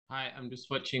Hi, I'm just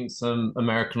watching some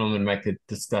American woman make a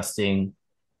disgusting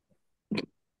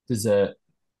dessert.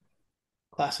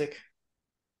 Classic.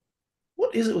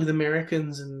 What is it with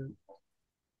Americans and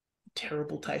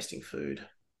terrible tasting food?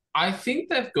 I think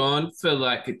they've gone for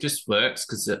like it just works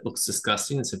because it looks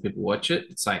disgusting and so people watch it.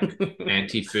 It's like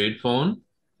anti-food porn.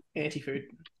 Anti-food.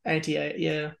 Anti,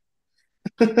 yeah.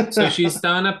 So she's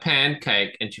done a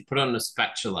pancake and she put it on a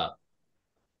spatula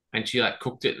and she like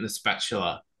cooked it in the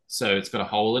spatula. So it's got a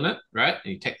hole in it, right?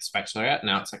 And you take the spatula out,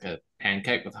 now it's like a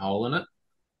pancake with a hole in it.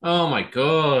 Oh my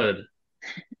God.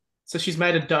 So she's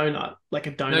made a donut, like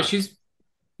a No, donut. she's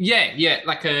yeah,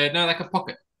 like a no, like a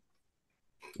pocket.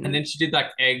 And Mm. then she did like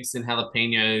eggs and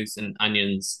jalapenos and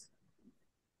onions.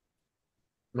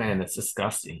 Man, that's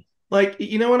disgusting. Like,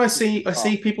 when I see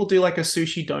Oh. people do like a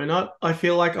sushi donut, I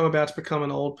feel like I'm about to become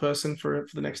an old person for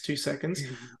the next 2 seconds.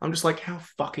 I'm just like, how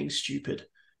fucking stupid.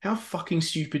 How fucking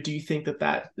stupid do you think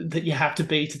that you have to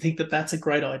be to think that that's a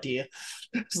great idea?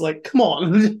 It's like, come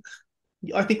on.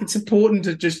 I think it's important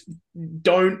to just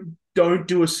don't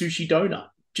do a sushi donut.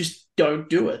 Just don't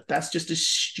do it. That's just a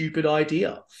stupid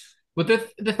idea. But the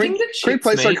Can thing that can we shits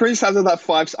play? So can me, we just have that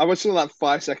five? I want you to that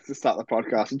 5 seconds to start the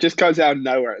podcast. It just goes out of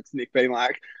nowhere. It's Nick being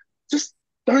like, just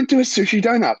don't do a sushi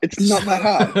donut. It's not that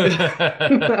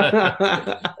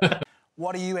hard.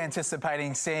 What are you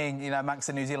anticipating seeing, amongst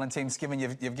the New Zealand teams, given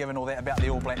you've given all that about the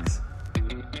All Blacks?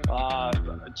 Uh,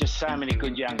 just so many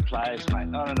good young players, mate.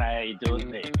 I don't know how you do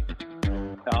it there.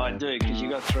 Oh, I do, because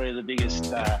you've got three of the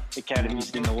biggest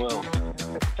academies in the world.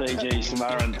 Fiji,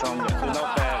 Samoa and Tonga. They're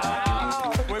not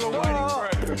bad. We were waiting for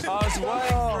it. I was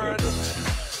waiting for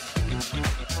it.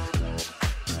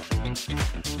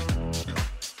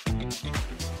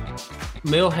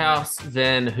 Milhouse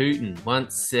Van Houten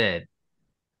once said,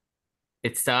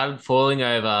 it started falling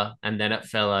over and then it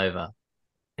fell over.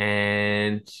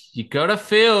 And you gotta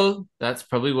feel that's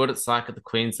probably what it's like at the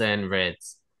Queensland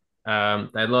Reds.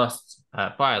 They lost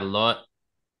by a lot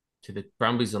to the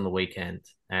Brumbies on the weekend,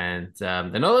 and they're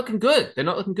not looking good. They're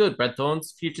not looking good. Brad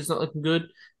Thorne's future's not looking good.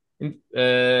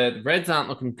 The Reds aren't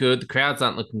looking good. The crowds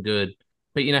aren't looking good.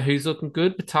 But you know who's looking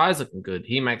good? Bataille's looking good.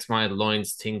 He makes my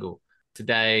loins tingle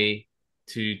today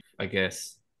to, I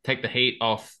guess, take the heat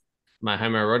off my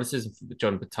homoeroticism for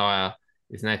John Bataille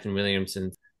is Nathan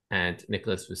Williamson and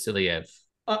Nicholas Vasiliev.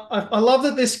 I love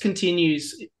that this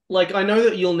continues. Like, I know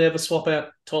that you'll never swap out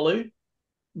Tolu,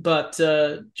 but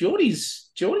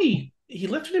Geordie, he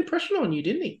left an impression on you,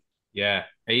 didn't he? Yeah,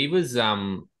 he was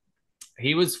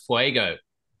fuego,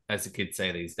 as the kids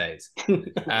say these days.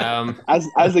 Um,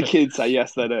 As the kids say,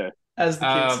 yes, they do. As the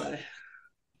kids um, say.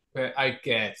 but I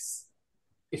guess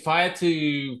if I had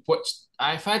to watch,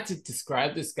 if I had to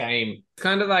describe this game, it's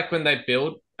kind of like when they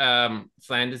build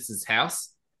Flanders' house,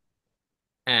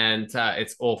 and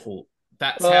it's awful.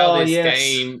 That's how Oh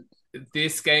yes.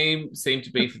 this game seemed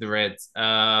to be for the Reds.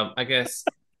 I guess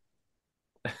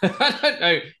I don't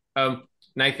know.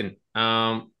 Nathan,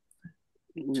 talk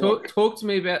Look, talk to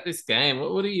me about this game.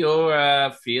 What are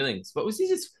your feelings? What was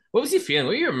your feeling?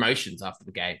 What were your emotions after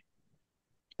the game?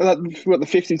 what the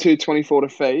 52-24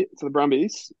 defeat to the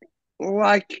Brumbies.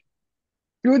 Like,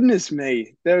 goodness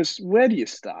me, where do you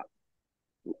start?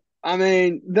 I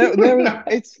mean, there was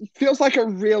it feels like a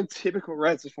real typical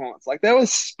Reds performance. Like there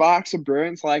was sparks of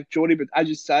brilliance, like Geordie, but as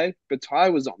you say,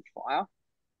 Batai was on fire.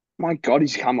 My God,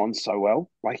 he's come on so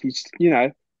well. Like he's, not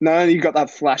only got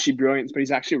that flashy brilliance, but he's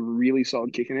actually a really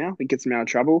solid kicker now. I think gets him out of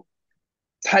trouble.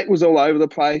 Tate was all over the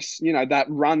place. That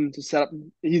run to set up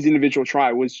his individual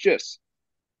try was just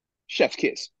chef's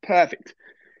kiss. Perfect.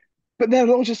 But then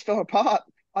it all just fell apart.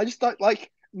 I just don't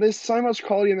like there's so much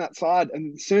quality in that side.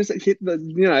 And as soon as it hit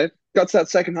got to that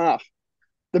second half,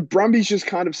 the Brumbies just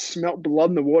kind of smelt blood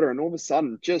in the water and all of a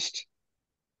sudden just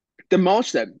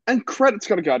demolished them. And credit's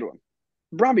got to go to them.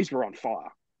 Brumbies were on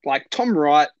fire. Like Tom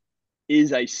Wright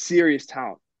is a serious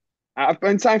talent. I've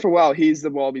been saying for a while, he's the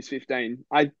Wallabies 15.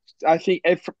 I think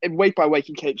week by week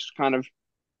he keeps kind of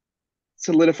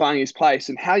solidifying his place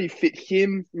and how you fit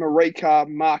him, Marika,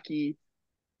 Markey,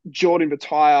 Jordan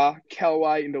Bataya,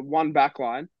 Kellaway into one back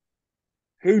line.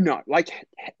 Who knows? Like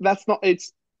that's not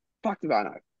it's fuck if I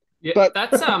know. Yeah, But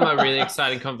that's a really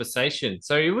exciting conversation.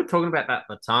 So you were talking about that at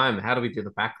the time. How do we do the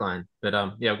back line? But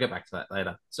yeah, we'll get back to that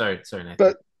later. Sorry, Nathan.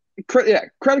 but credit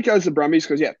goes to Brumbies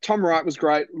because Tom Wright was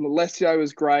great, Lalesio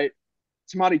was great,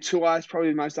 Smarty Tuai is probably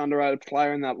the most underrated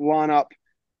player in that lineup.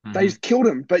 They Mm-hmm. just killed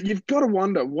him. But you've got to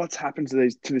wonder what's happened to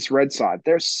this red side.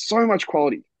 There's so much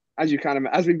quality, as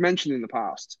we've mentioned in the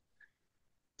past.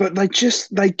 But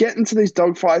they get into these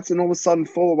dogfights and all of a sudden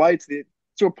fall away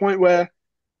to a point where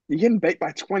you're getting beat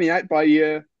by 28 by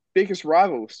your biggest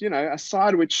rivals. A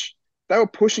side which they were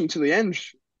pushing to the end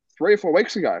 3 or 4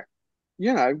 weeks ago.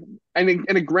 And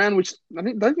in a ground which don't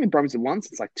think the Brumbies have won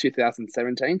since like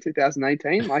 2017,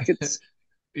 2018. Like it's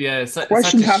Yeah, it's such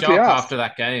questions a have to be shock asked. after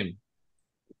that game.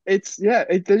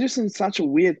 They're just in such a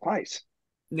weird place.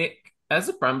 Nick, as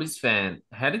a Brumbies fan,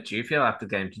 how did you feel after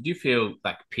the game? Did you feel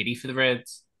like pity for the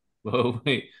Reds? Well,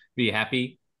 were you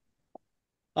happy?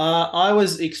 I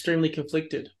was extremely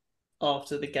conflicted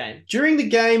after the game. During the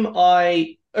game,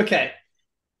 I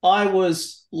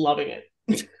was loving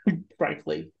it,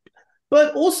 frankly.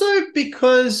 But also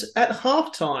because at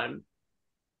halftime,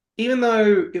 even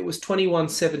though it was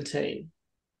 21-17,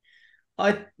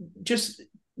 I just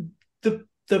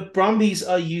the Brumbies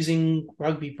are using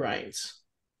rugby brains.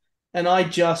 And I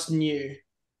just knew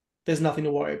there's nothing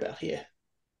to worry about here.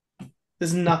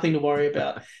 There's nothing to worry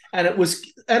about. And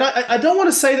I don't want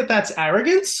to say that that's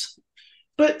arrogance,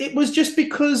 but it was just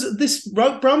because this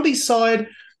Brumbies side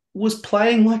was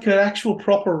playing like an actual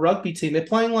proper rugby team. They're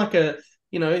playing like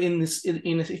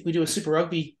if we do a Super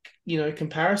Rugby,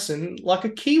 comparison, like a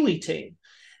Kiwi team.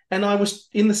 And I was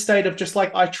in the state of just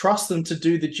like, I trust them to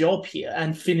do the job here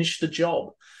and finish the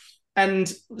job.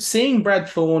 And seeing Brad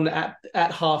Thorne at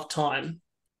halftime,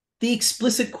 the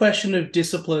explicit question of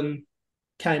discipline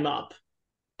came up,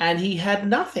 and he had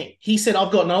nothing. He said,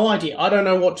 "I've got no idea. I don't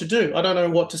know what to do. I don't know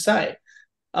what to say."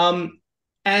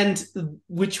 And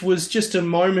which was just a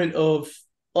moment of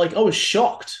like, I was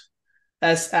shocked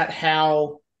as at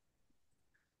how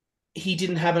he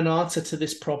didn't have an answer to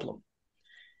this problem.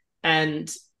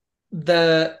 And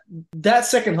that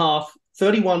second half,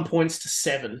 31 points to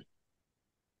 7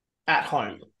 at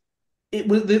home. It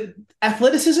was the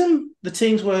athleticism, the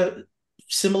teams were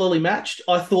similarly matched.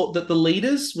 I thought that the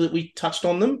leaders, we touched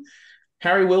on them,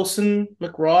 Harry Wilson,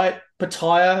 McWright,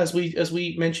 Pataya, as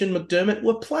we mentioned, McDermott,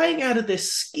 were playing out of their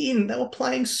skin. They were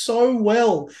playing so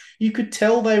well. You could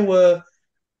tell they were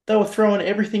throwing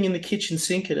everything in the kitchen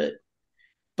sink at it.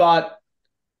 But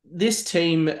this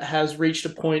team has reached a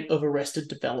point of arrested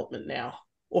development now.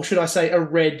 Or should I say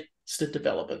arrested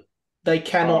development. They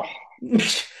cannot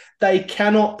they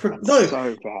cannot no,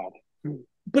 so bad.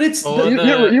 but it's you're right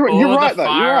though. You're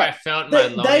Fire I right. felt in my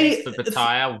loins for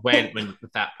Bataya went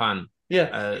with that pun.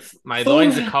 Yeah. My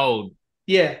loins are cold.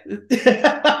 Yeah.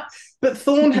 But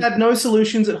Thorne had no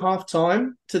solutions at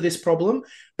halftime to this problem.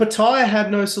 Bataya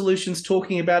had no solutions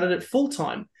talking about it at full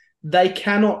time. They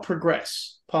cannot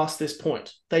progress past this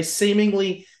point. They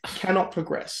seemingly cannot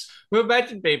progress. Well,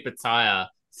 imagine being Bataya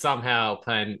somehow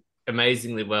playing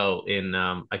amazingly well in,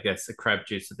 I guess, the crab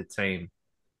juice of the team.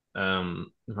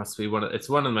 It must be it's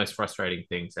one of the most frustrating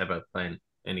things ever playing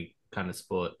any kind of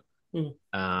sport.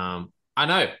 I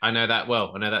know that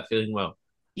well. I know that feeling well.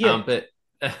 Yeah. But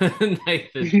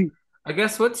Nathan, I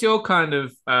guess what's your kind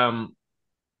of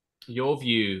your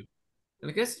view? And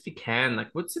I guess if you can, like,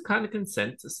 what's the kind of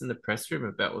consensus in the press room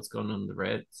about what's going on in the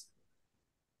Reds?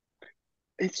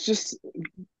 It's just,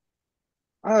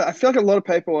 I feel like a lot of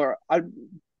people I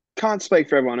can't speak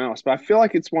for everyone else, but I feel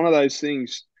like it's one of those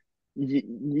things.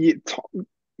 He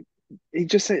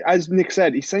just, as Nick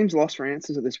said, he seems lost for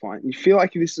answers at this point. You feel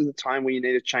like this is the time where you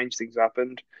need to change things up.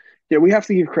 And yeah, we have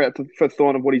to give credit for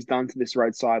Thorne of what he's done to this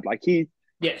Red side. Like he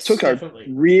took definitely.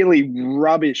 a really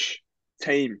rubbish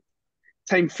team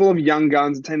full of young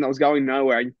guns, a team that was going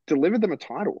nowhere, and delivered them a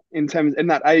title in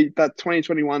that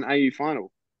 2021 AU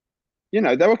final.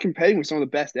 They were competing with some of the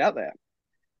best out there.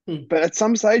 But at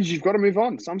some stage, you've got to move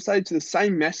on. Some stage, the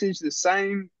same message, the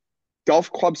same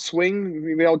golf club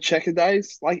swing, the old checker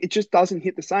days, like it just doesn't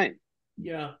hit the same.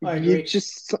 Yeah, I agree.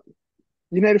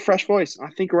 You need a fresh voice. I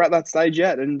think we're at that stage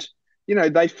yet, and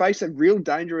they face a real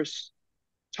dangerous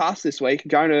task this week,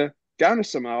 going to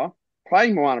Samoa,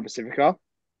 playing Moana Pacifica.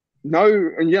 No,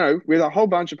 and with a whole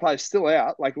bunch of players still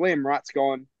out, like Liam Wright's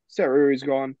gone, Seruru's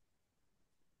gone.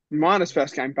 Miners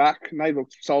first came back, and they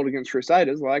looked solid against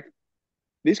Crusaders. Like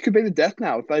this could be the death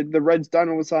knell if the Reds don't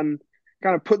all of a sudden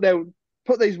kind of put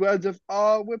these words of,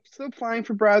 oh, we're still playing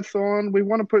for Brad Thorne, we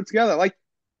want to put it together, like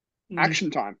action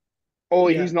time,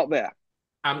 or he's not there.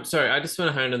 Sorry, I just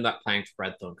want to hone on that playing for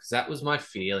Brad Thorne because that was my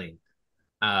feeling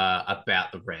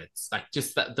about the Reds, like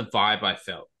just that the vibe I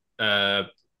felt.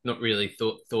 Not really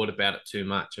thought about it too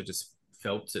much. I just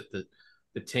felt it that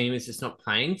the team is just not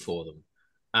playing for them.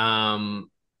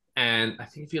 And I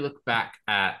think if you look back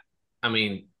at, I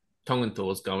mean, Tongan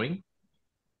Thor's going.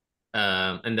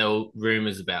 And there were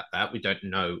rumors about that. We don't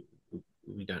know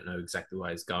exactly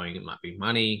why he's going. It might be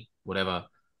money, whatever.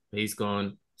 But he's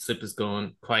gone. Slipper's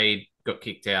gone. Quaid got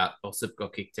kicked out, or Slip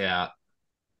got kicked out.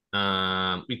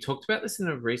 We talked about this in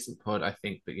a recent pod, I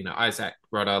think, but Isaac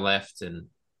Rodder left, and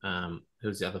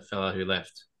who's the other fellow who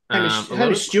left? A lot of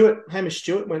Hamish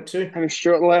Stewart went too. Hamish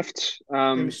Stewart left.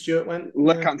 Hamish Stewart went. Yeah.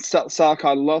 Lekan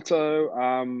Sarkai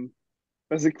Lotto.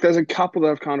 There's a couple that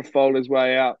have kind of folded his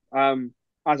way out.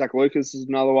 Isaac Lucas is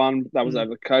another one that was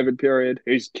over the COVID period,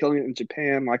 who's killing it in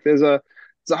Japan. Like there's a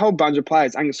whole bunch of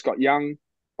players. Angus Scott Young.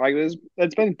 Like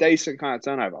it's been a decent kind of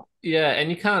turnover. Yeah, and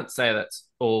you can't say that's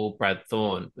all Brad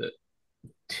Thorne, but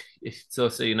it's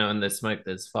also, in the smoke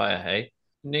there's fire, hey?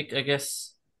 Nick, I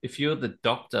guess if you're the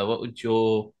doctor, what would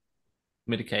your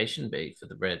medication be for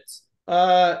the Reds?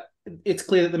 It's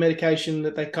clear that the medication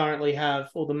that they currently have,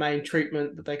 or the main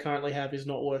treatment that they currently have, is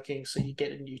not working. So you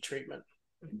get a new treatment.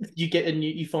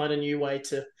 You find a new way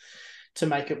to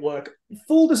make it work.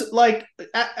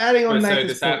 Adding on. So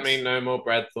does that mean no more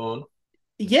Brad Thorne?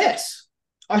 Yes,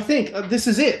 I think this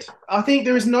is it. I think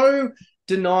there is no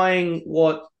denying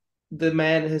what the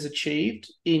man has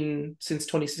achieved since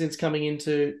coming in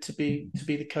to be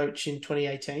the coach in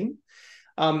 2018.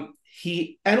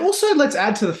 And also let's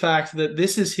add to the fact that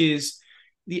this is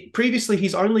previously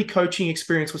his only coaching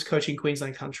experience was coaching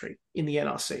Queensland Country in the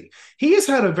NRC. He has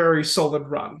had a very solid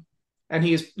run, and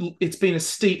it's been a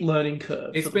steep learning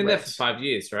curve. It's been there for 5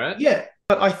 years, right? Yeah,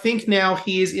 but I think now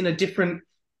he is in a different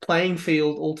playing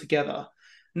field altogether.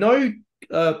 No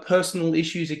personal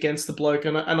issues against the bloke,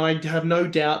 and I have no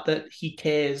doubt that he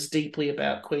cares deeply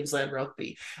about Queensland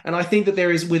rugby. And I think that there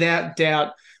is, without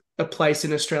doubt, a place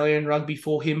in Australian rugby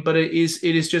for him. But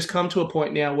it has just come to a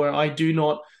point now where I do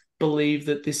not believe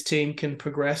that this team can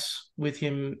progress with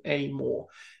him anymore.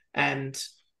 And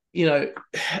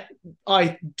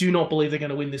I do not believe they're going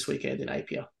to win this weekend in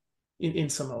Apia, in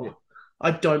Samoa. Yeah.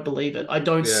 I don't believe it. I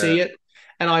don't see it.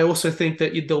 And I also think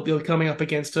that they'll be coming up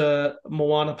against a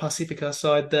Moana Pacifica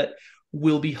side that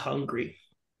will be hungry.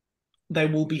 They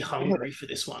will be hungry for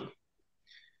this one.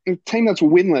 A team that's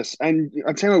winless, and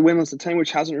a team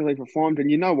which hasn't really performed. And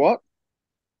you know what?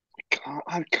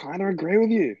 I kind of agree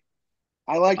with you.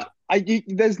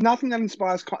 There's nothing that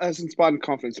has inspired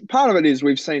confidence. Part of it is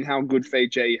we've seen how good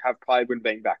Fiji have played when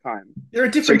being back home. They're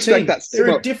a different team.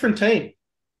 They're a different team.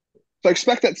 So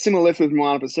expect that similar lift with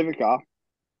Moana Pacifica.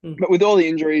 But with all the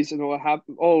injuries and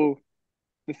all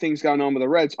the things going on with the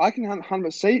Reds, I can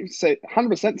 100% see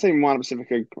Moana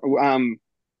Pacifica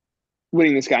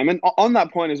winning this game. And on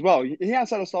that point as well, he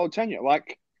has had a solid tenure.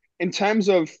 Like, in terms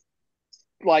of,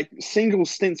 like, single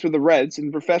stints with the Reds in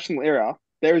the professional era,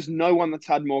 there is no one that's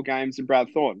had more games than Brad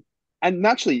Thorne. And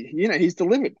naturally, he's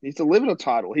delivered. He's delivered a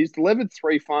title. He's delivered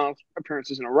 3 final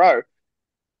appearances in a row.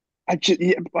 I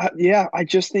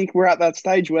just think we're at that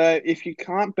stage where if you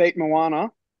can't beat Moana,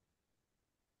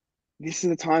 this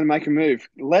is the time to make a move.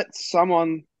 I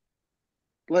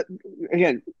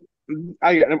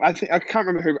can't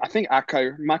remember who. I think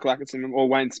Michael Atkinson or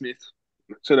Wayne Smith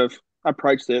sort of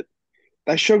approached it.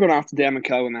 They should have gone after Dan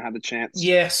McKellar when they had the chance.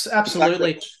 Yes,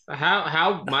 absolutely.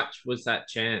 How much was that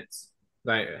chance?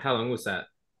 Like, how long was that?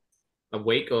 A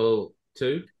week or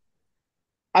 2?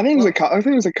 I think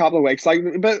it was a couple of weeks. Like,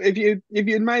 but if you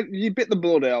bit the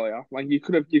bullet earlier, like you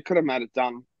could have made it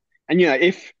done. And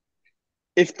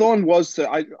if Thorne was to,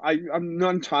 I'm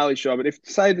not entirely sure, but if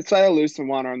say they lose to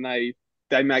one and they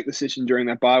make the decision during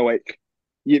that bye week,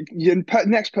 your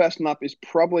next person up is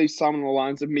probably someone along the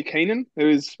lines of Mick Heenan,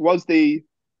 who was the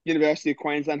University of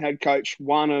Queensland head coach,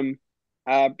 won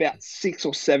about 6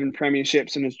 or 7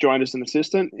 premierships and has joined as an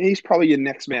assistant. He's probably your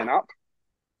next man up.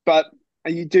 But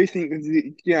you do think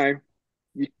that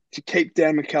to keep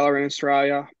Dan McKellar in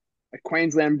Australia, a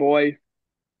Queensland boy.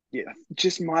 Yeah,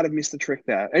 just might have missed the trick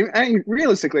there. And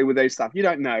realistically, with these stuff, you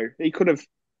don't know. He could have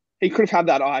had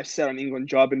that eye set on England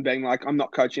job and being like, I'm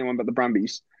not coaching anyone but the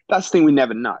Brumbies. That's the thing we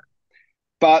never know.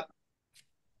 But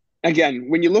again,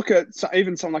 when you look at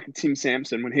even someone like a Tim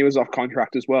Sampson when he was off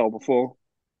contract as well before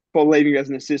leaving as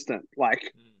an assistant,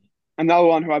 like another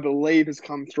one who I believe has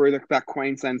come through that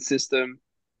Queensland system.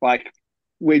 Like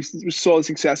we saw the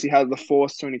success he had at the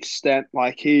Force to an extent.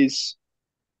 Like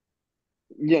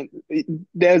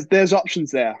there's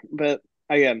options there, but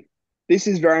again, this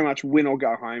is very much win or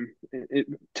go home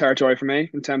territory for me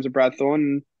in terms of Brad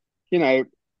Thorne. And,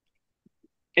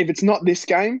 if it's not this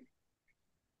game,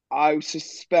 I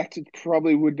suspect it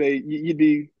probably would be. You'd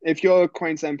be, if you're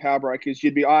Queensland Power Breakers,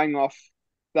 you'd be eyeing off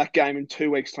that game in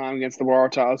 2 weeks' time against the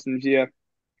Waratahs, and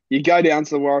you go down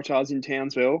to the Waratahs in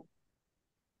Townsville.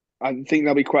 I think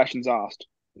there'll be questions asked.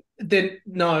 Then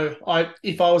no,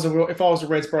 if I was a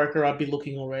Reds broker, I'd be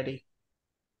looking already.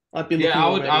 I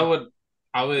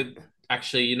would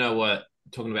actually. You know what?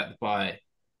 Talking about the bye,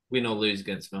 win or lose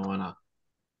against Moana.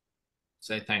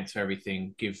 Say thanks for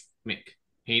everything. Give Mick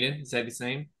Heenan, is that his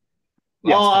name?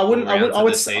 I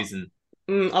would. Season.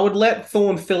 I would let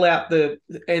Thorne fill out the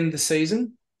end of the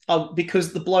season,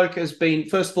 because the bloke has been,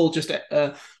 first of all, just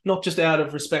not just out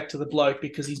of respect to the bloke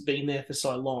because he's been there for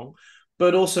so long,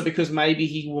 but also because maybe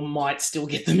he might still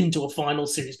get them into a final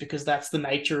series because that's the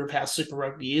nature of how Super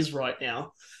Rugby is right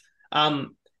now.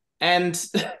 And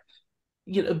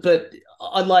but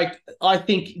I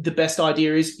think the best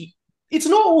idea is it's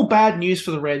not all bad news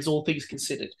for the Reds, all things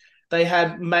considered. They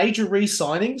had major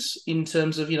re-signings in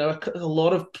terms of a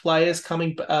lot of players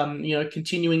coming,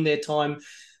 continuing their time,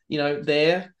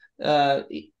 there,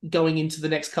 going into the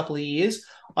next couple of years.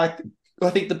 I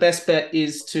think the best bet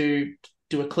is to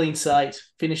do a clean slate,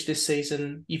 finish this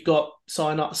season. You've got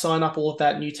sign up all of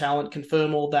that new talent,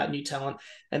 confirm all of that new talent,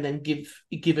 and then give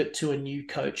it to a new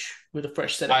coach with a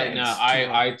fresh set of hands.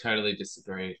 I totally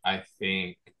disagree. I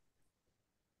think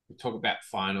we talk about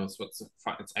finals.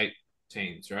 It's 8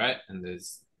 teams, right? And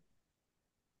there's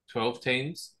 12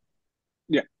 teams.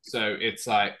 Yeah. So it's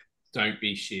like, don't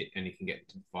be shit and you can get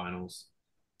into the finals.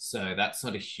 So that's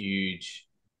not a huge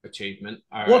achievement.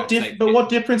 What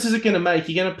difference is it going to make?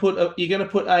 You're going to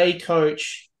put a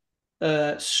coach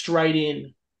straight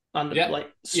in under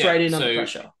under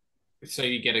pressure. So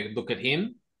you get a look at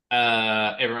him.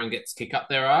 Everyone gets kick up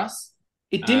their ass.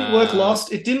 It didn't work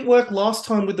last. It didn't work last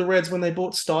time with the Reds when they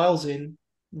brought Styles in.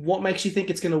 What makes you think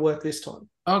it's going to work this time?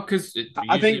 Oh, because it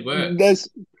I usually think works.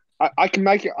 I can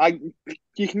make it.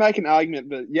 You can make an argument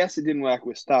that yes, it didn't work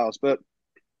with Styles, but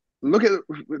look at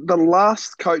the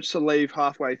last coach to leave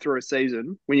halfway through a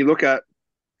season. When you look at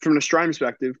from an Australian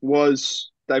perspective,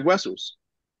 was Dave Wessels,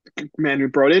 the man who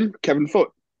brought in Kevin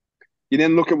Foote. You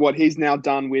then look at what he's now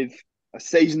done with a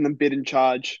season and bid in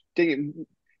charge,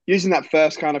 using that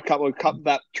first kind of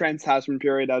that trans-Tasman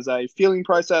period as a feeling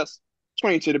process,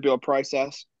 22 to build a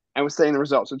process, and we're seeing the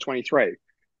results in 23.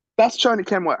 That's shown it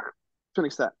can work to an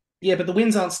extent. Yeah, but the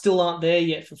wins aren't there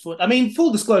yet for Foote. I mean,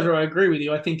 full disclosure, I agree with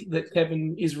you. I think that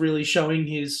Kevin is really showing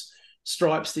his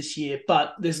stripes this year,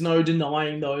 but there's no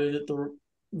denying though that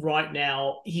right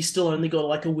now he's still only got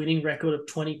like a winning record of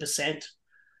 20%.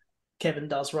 Kevin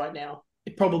does right now,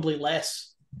 probably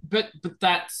less. But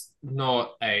that's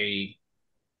not a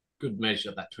good measure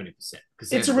of that 20%.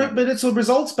 But it's a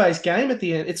results-based game at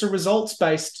the end. It's a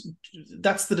results-based.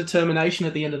 That's the determination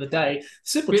at the end of the day.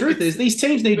 Simple truth is these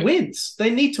teams need wins.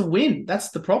 They need to win. That's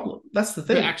the problem. That's the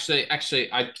thing. But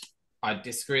actually, I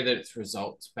disagree that it's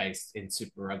results-based in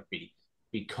Super Rugby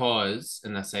because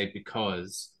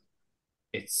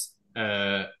it's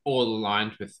all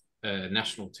aligned with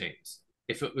national teams.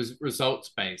 If it was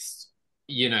results-based,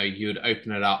 you'd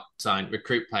open it up,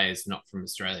 recruit players not from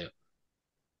Australia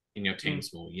in your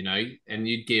teams more, and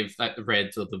you'd give like the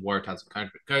Reds or the Waratahs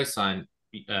go sign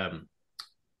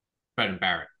Braden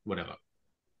Barrett, whatever.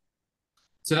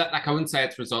 So that I wouldn't say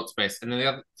it's results based. And then the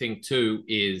other thing too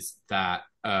is that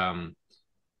 20%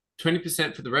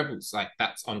 for the Rebels, like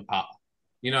that's on par.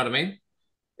 You know what I mean?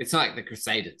 It's not like the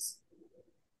Crusaders.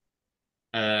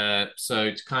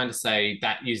 So to kind of say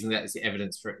that using that as the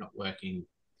evidence for it not working,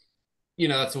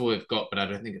 that's all we've got, but I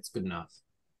don't think it's good enough.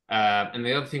 And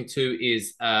the other thing too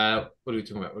is what are we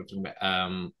talking about? We're talking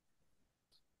about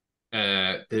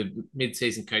the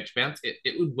mid-season coach bounce.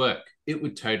 It would work. It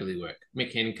would totally work. Mick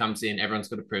Heenan comes in. Everyone's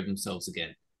got to prove themselves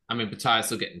again. I mean, Bataya's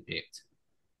still getting picked,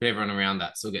 but everyone around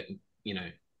that still getting,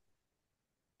 and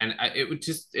it would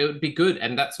be good.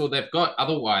 And that's all they've got.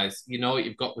 Otherwise, you know what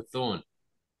you've got with Thorn.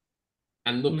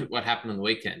 And look at what happened on the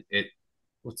weekend.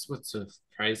 What's the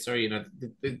phrase? Sorry,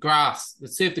 the grass.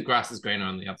 Let's see if the grass is greener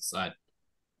on the other side.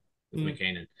 With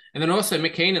McKeenan. And then also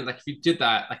McKeenan, like if you did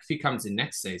that, like if he comes in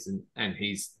next season and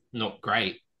he's not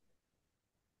great,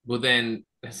 well then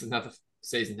there's another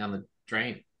season down the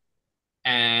drain.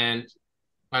 And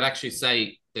I'd actually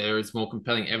say there is more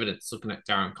compelling evidence looking at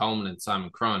Darren Coleman and Simon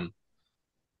Cron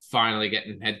finally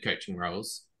getting head coaching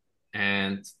roles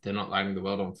and they're not lighting the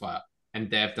world on fire. And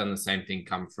they've done the same thing,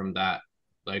 come from that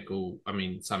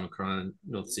Simon Cron,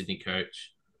 North Sydney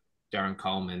coach, Darren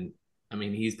Coleman. I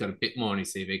mean, he's got a bit more on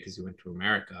his CV because he went to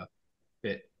America,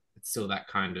 but it's still that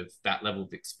level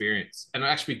of experience. And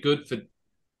it'll actually be good for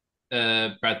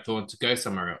Brad Thorne to go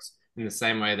somewhere else in the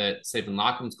same way that Stephen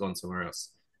Larkham's gone somewhere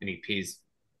else and he appears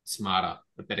smarter,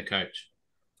 a better coach.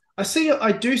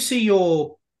 I do see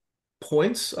your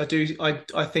points. I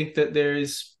think that there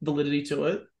is validity to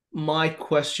it. My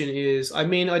question is, I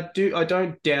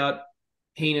don't doubt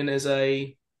Heenan as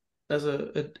a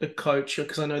coach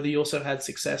because I know that he also had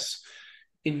success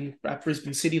at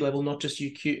Brisbane City level, not just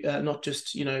in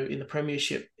the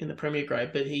Premiership, in the Premier grade,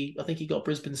 but I think he got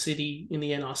Brisbane City in the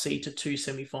NRC to 2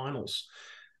 semi-finals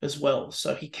as well.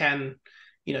 So he can,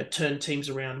 turn teams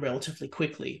around relatively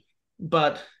quickly.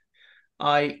 But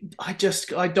to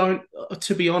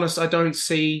be honest, I don't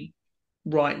see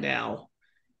right now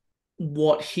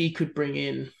what he could bring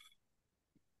in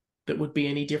that would be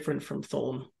any different from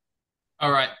Thorn.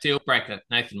 All right, deal breaker.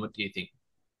 Nathan, what do you think?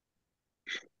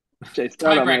 Jeez,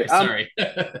 hold on, mate. Tiebreaker,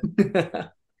 sorry.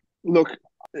 Look,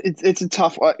 it's a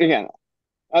tough again.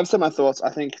 I've said my thoughts. I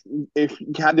think if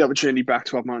you had the opportunity back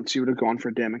 12 months, you would have gone for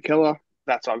a Dan McKellar.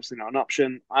 That's obviously not an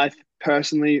option.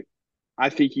 Personally, I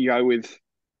think you go with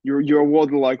you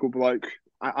award the local bloke.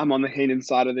 I'm on the Heenan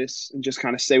side of this and just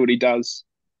kind of see what he does.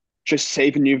 Just see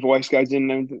if a new voice goes in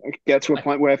and get to a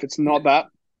point where if it's not that,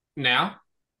 Now?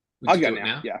 Would I'll you go do it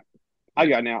now. now? Yeah, I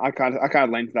Yeah. go now. I kind of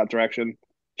lean to that direction.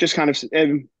 Just kind of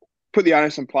put the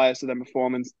onus on players to their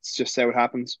performance. Just see what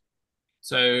happens.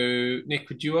 So, Nick,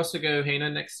 would you also go Hina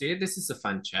next year? This is a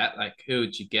fun chat. Like, who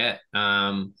would you get?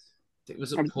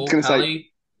 Was it I'm Paul gonna say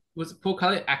Cully? Was it Paul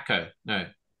Cully? Acco. No,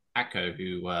 Acco,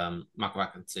 who Michael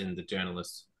Atkinson, the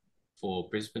journalist for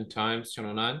Brisbane Times,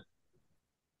 Channel 9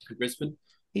 in Brisbane.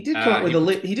 He did come up with He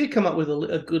put, he did come up with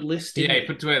a good list, didn't yeah, he he?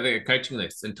 put together a coaching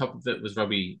list, and top of it was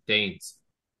Robbie Deans.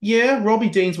 Yeah, Robbie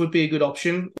Deans would be a good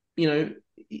option. You know,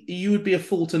 you would be a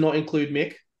fool to not include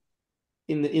Mick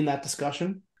in that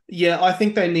discussion. Yeah, I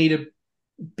think they need a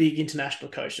big international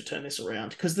coach to turn this around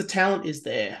because the talent is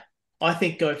there. I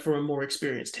think go for a more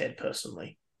experienced head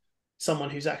personally, someone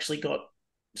who's actually got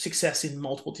success in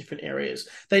multiple different areas.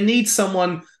 They need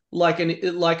someone like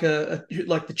like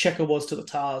the Checker was to the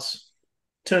Tars,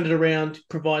 turned it around,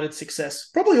 provided success.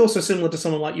 Probably also similar to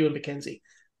someone like Ewan McKenzie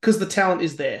because the talent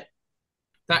is there.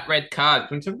 That red card.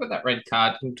 Can we talk about that red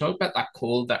card? Can we talk about that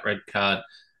call, that red card,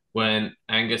 when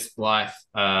Angus Blythe,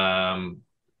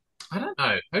 I don't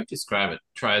know how to describe it,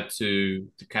 tried to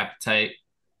decapitate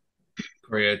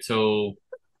Korea Tool.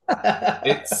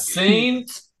 It seemed,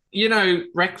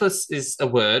 reckless is a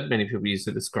word many people use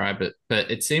to describe it, but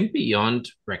it seemed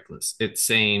beyond reckless. It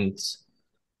seemed,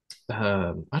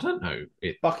 I don't know,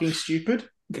 Fucking stupid.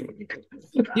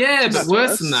 yeah, but That's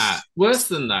worse than worse. that. Worse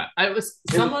than that. It was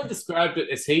someone described it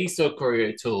as he saw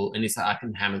Korea Tool and he said, "I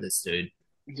can hammer this dude."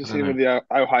 I Just don't hit know. with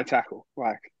the high tackle.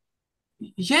 Like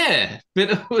Yeah,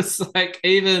 but it was like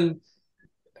even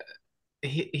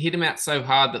hit him out so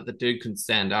hard that the dude couldn't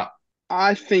stand up.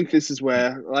 I think this is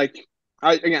where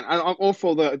I'm all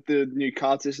for the new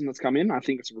card system that's come in. I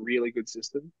think it's a really good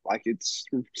system. Like it's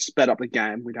sped up the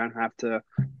game. We don't have to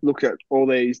look at all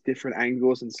these different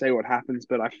angles and see what happens.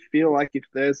 But I feel like if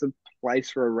there's a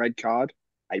place for a red card,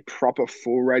 a proper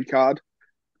full red card,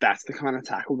 that's the kind of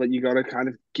tackle that you got to kind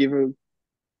of give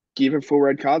a full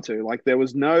red card to. Like there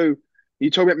was no, you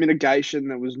talk about mitigation.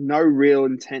 There was no real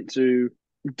intent to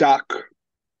duck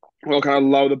or kind of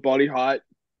lower the body height.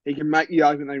 He can make the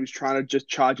argument that he was trying to just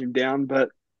charge him down, but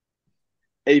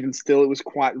even still, it was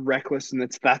quite reckless, and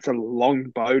that's a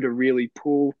long bow to really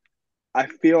pull. I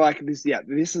feel like this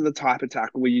is the type of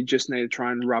tackle where you just need to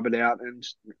try and rub it out, and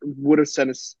would have sent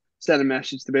a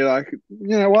message to be like,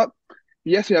 you know what?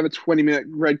 Yes, we have a 20-minute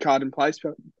red card in place,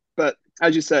 but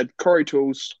as you said, Corey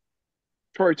Tools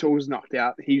knocked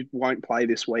out. He won't play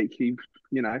this week. He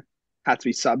had to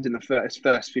be subbed in the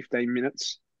first 15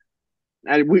 minutes.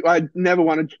 And I never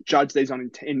want to judge these on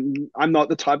intent. I'm not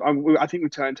the type. I think we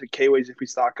turn to Kiwis if we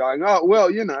start going, oh well,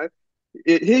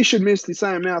 he should miss the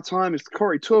same amount of time as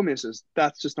Corey Tour misses.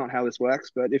 That's just not how this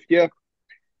works. But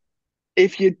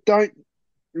if you don't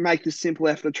make the simple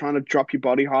effort of trying to drop your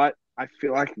body height, I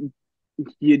feel like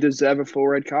you deserve a full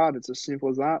red card. It's as simple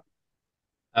as that.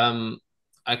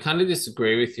 I kind of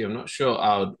disagree with you. I'm not sure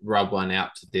I would rub one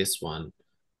out to this one,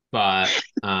 but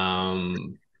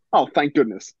Oh, thank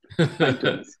goodness. Thank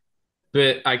goodness.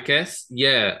 but I guess,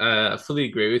 yeah, I fully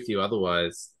agree with you.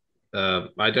 Otherwise,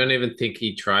 I don't even think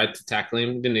he tried to tackle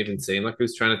him. Didn't even seem like he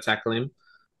was trying to tackle him.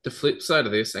 The flip side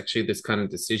of this, actually, this kind of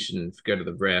decision, if you go to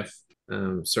the ref,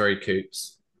 sorry,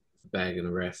 Coops, for bagging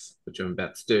a ref, which I'm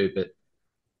about to do,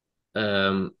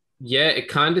 but yeah, it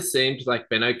kind of seemed like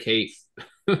Ben O'Keefe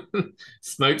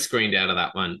smoke screened out of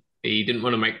that one. He didn't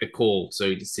want to make the call, so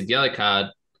he just said yellow card,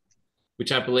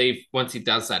 which I believe once he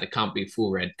does that, it can't be a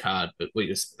full red card. But we're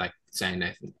just like saying,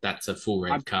 Nathan, that's a full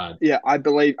red card. Yeah, I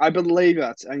believe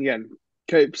that. And again,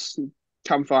 Coops,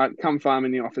 come find me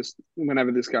in the office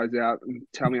whenever this goes out and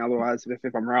tell me otherwise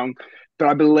if I'm wrong. But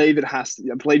I believe I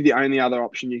believe the only other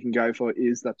option you can go for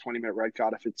is that 20-minute red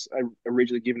card if it's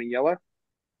originally given a yellow.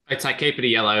 It's like keep it a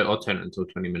yellow or turn it into a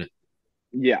 20-minute.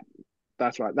 Yeah,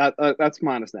 that's right. That's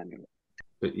my understanding of it.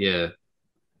 But yeah,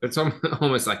 it's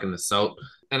almost like an assault.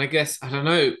 And I guess, I don't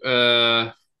know,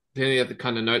 the only other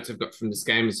kind of notes I've got from this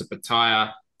game is that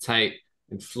Bataya, Tate,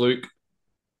 and Fluke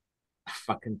are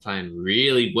fucking playing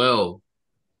really well,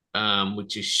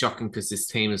 which is shocking because this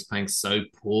team is playing so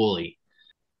poorly.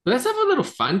 But let's have a little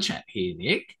fun chat here,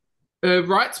 Nick.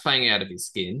 Wright's playing out of his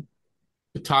skin.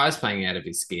 Ty's playing out of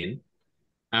his skin.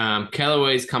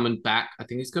 Callaway's coming back. I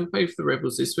think he's going to play for the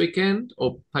Rebels this weekend,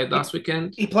 or played last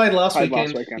weekend. He played last Played last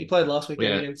weekend. weekend. He played last weekend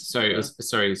Yeah, against. sorry,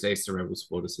 it was Easter Rebels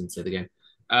supporters instead again.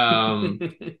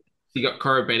 You got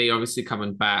Corabetti obviously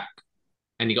coming back,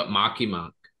 and you got Marky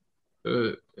Mark.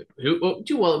 What would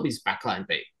your Wallabies backline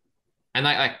be? And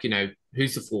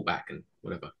who's the fullback and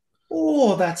whatever?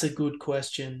 Oh, that's a good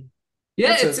question.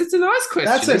 Yeah, it's a nice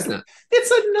question, isn't it?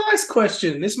 It's a nice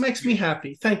question. This makes me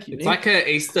happy. Thank you, It's Nick.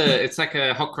 it's like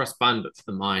a hot cross bun, but for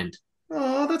the mind.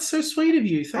 Oh, that's so sweet of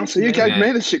you. Thank So you. you gave Yeah.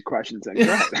 me the shit questions then.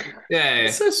 Great. Yeah.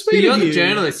 That's so But sweet you're of the you.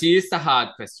 journalist. You use the hard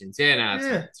questions. Yeah, no, that's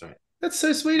Yeah. right. That's right. That's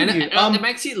so sweet And of you. it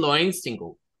makes your loins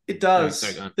tingle. It does.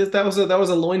 Sorry, go on. That was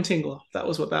a loin tingler. That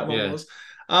was what that one Yeah. was.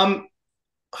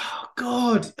 Oh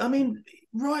God. I mean,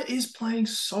 Wright is playing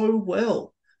so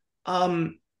well.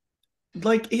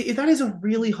 That is a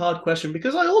really hard question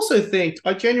because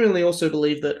I genuinely also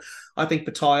believe that I think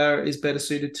Bataya is better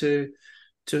suited to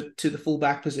the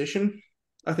fullback position.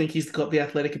 I think he's got the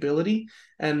athletic ability,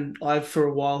 and I've for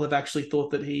a while have actually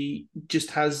thought that he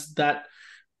just has that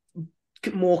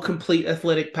more complete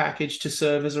athletic package to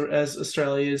serve as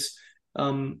Australia's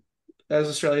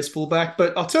fullback.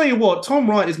 But I'll tell you what, Tom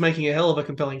Wright is making a hell of a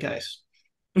compelling case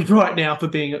right now for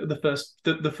being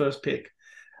the first pick.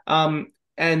 Who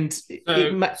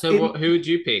would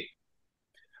you pick?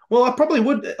 Well, I probably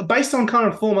would, based on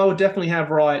current form, I would definitely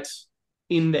have Wright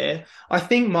in there. I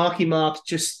think Marky Mark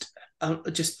just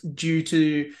due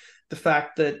to the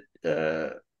fact that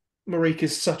Marek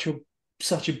is such a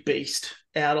beast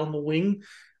out on the wing,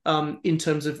 in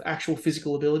terms of actual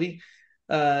physical ability,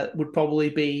 would probably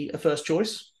be a first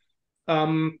choice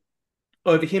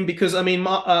over him because I mean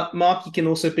Marky can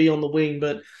also be on the wing,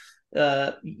 but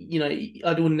I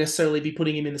wouldn't necessarily be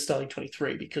putting him in the starting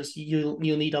 23 because you'll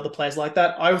need other players like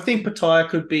that. I think Pataya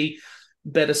could be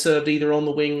better served either on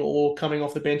the wing or coming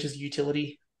off the bench as a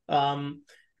utility.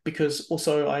 Because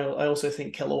also I also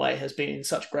think Kellaway has been in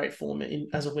such great form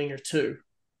as a winger too.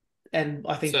 And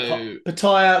I think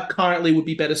Pataya currently would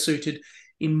be better suited,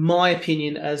 in my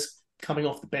opinion, as coming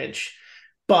off the bench.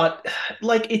 But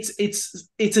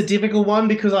it's a difficult one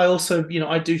because I also,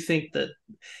 I do think that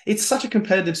it's such a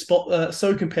competitive spot,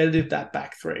 so competitive that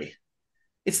back three.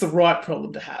 It's the right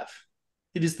problem to have.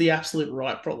 It is the absolute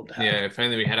right problem to have. Yeah, if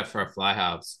only we had it for a fly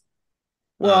halves.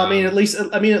 Well, at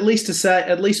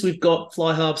least we've got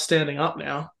fly halves standing up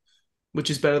now, which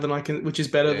is better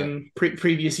than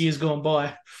previous years gone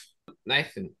by.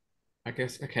 Nathan, I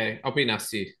guess. Okay, I'll be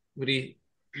nasty.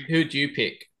 Who'd you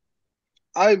pick?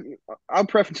 Our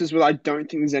preferences, but I don't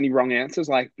think there's any wrong answers.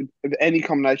 Like any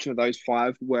combination of those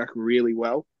five work really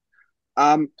well.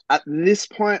 At this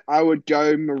point, I would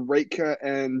go Marika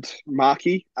and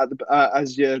Markey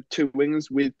as your two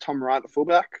wingers with Tom Wright, the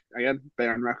fullback. Again,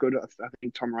 bear on record, I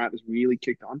think Tom Wright has really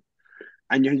kicked on.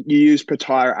 And you use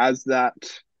Pataya as that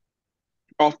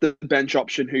off the bench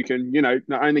option who can,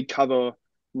 not only cover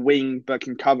wing, but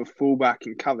can cover fullback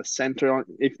and cover centre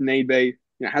if need be.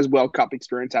 Has World Cup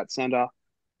experience at centre.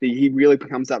 He really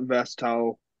becomes that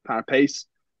versatile kind of piece.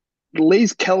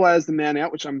 Leaves Keller as the man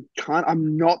out, which I'm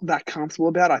not that comfortable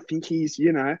about. I think he's,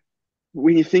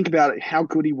 when you think about it, how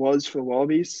good he was for the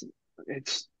Wallabies,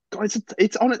 it's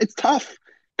tough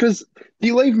because do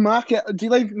you leave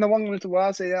Nawanga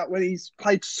Tawase out when he's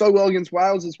played so well against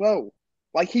Wales as well?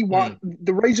 Like he won.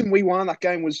 The reason we won that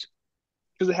game was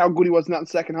because of how good he was in that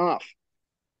second half.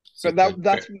 But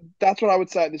that's what I would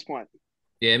say at this point.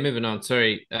 Yeah, moving on.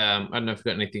 Sorry, I don't know if we've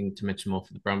got anything to mention more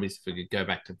for the Brumbies. If we could go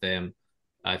back to them.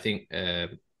 I think go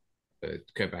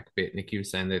back a bit. Nick, you were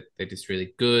saying that they're just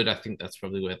really good. I think that's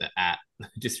probably where they're at.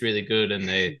 Just really good, and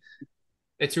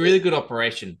it's a really good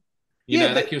operation.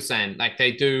 Like you were saying, like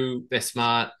they're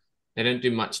smart. They don't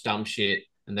do much dumb shit,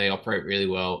 and they operate really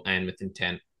well and with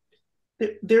intent.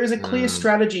 There is a clear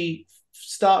strategy,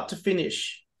 start to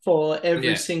finish, for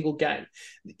every single game.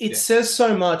 It says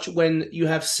so much when you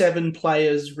have 7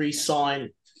 players re-sign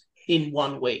in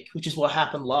 1 week, which is what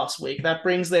happened last week. That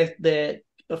brings their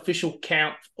official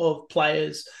count of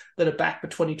players that are back for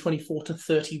 2024 to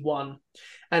 31,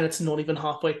 and it's not even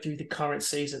halfway through the current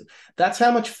season. That's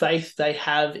how much faith they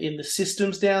have in the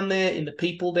systems down there, in the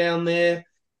people down there,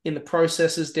 in the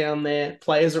processes down there.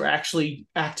 Players are actually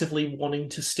actively wanting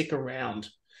to stick around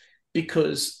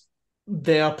because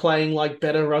they are playing like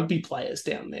better rugby players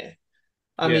down there.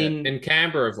 I mean, in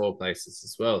Canberra of all places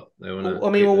as well.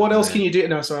 What else can you do?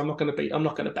 No, sorry, I'm not going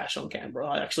to bash on Canberra.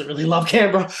 I actually really love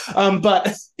Canberra.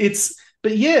 It's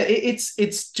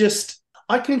just,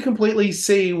 I can completely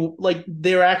see like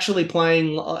they're actually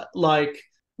playing like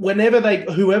whoever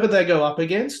they go up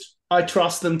against, I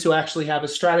trust them to actually have a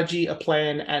strategy, a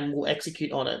plan, and will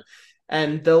execute on it.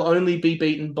 And they'll only be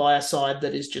beaten by a side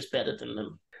that is just better than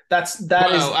them. That is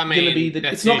Well, I going to be mean, the.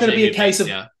 It's that's not going to usually be a who case beats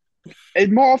of you.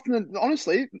 And more often than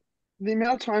honestly, the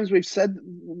amount of times we've said,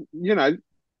 you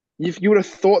would have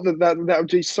thought that would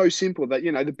be so simple that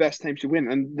the best team should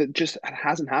win, and that just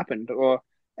hasn't happened. Or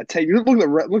a team, look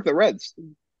at the Reds.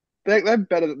 They're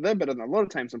better. They're better than a lot of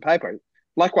teams on paper.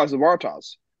 Likewise, the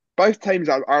Waratahs. Both teams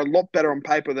are a lot better on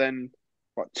paper than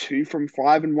what 2 from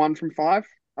 5 and 1 from 5.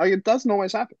 Like it doesn't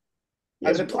always happen.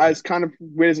 yeah, As kind of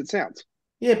weird as it sounds.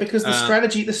 yeah, because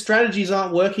the strategies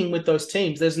aren't working with those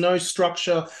teams. There's no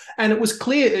structure, and it was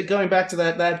clear going back to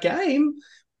that game.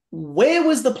 Where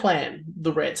was the plan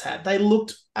the Reds had? They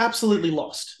looked absolutely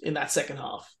lost in that second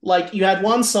half. Like you had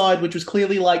one side which was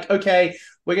clearly like, okay,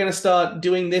 we're going to start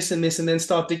doing this and this, and then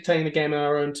start dictating the game on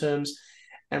our own terms.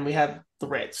 And we had the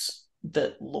Reds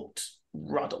that looked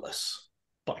rudderless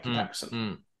by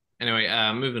comparison. Anyway,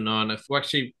 moving on. If we're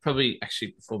probably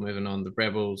before moving on, the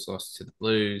Rebels lost to the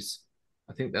Blues.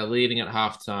 I think they're leading at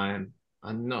halftime.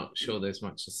 I'm not sure there's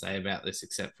much to say about this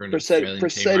except for an Australian team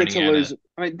Proceeded running to out lose.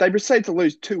 I mean, they proceeded to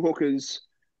lose 2 hookers,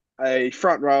 a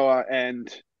front rower,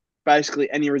 and basically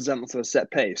any resemblance of a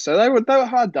set piece. So they were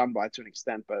hard done by to an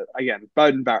extent. But again,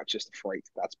 Bowden Barrett's just a freak.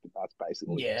 That's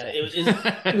basically Yeah, it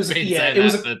was been yeah, saying it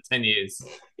was that for 10 years.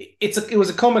 it was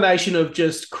a combination of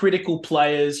just critical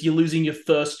players. You're losing your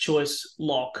first choice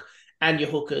lock and your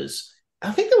hookers.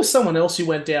 I think there was someone else who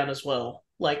went down as well.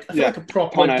 Like I feel like a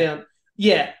prop went down.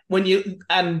 Yeah, when you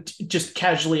and just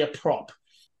casually a prop.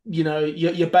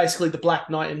 You're basically the Black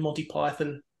Knight in Monty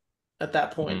Python at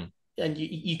that point, and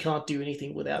you can't do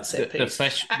anything without set piece.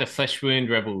 The flesh wound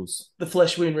rebels. The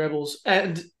flesh wound rebels,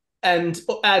 and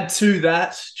add to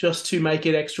that just to make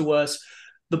it extra worse.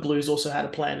 The Blues also had a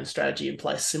plan and strategy in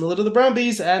place similar to the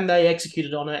Brumbies, and they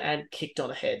executed on it and kicked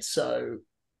on ahead. So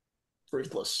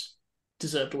ruthless,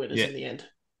 deserved winners in the end.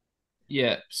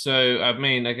 Yeah, so I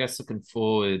mean, I guess looking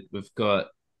forward, we've got,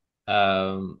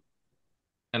 and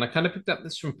I kind of picked up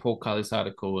this from Paul Cully's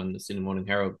article in the Sydney Morning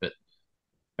Herald, but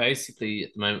basically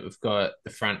at the moment we've got the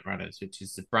front runners, which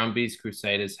is the Brumbies,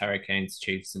 Crusaders, Hurricanes,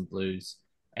 Chiefs, and Blues,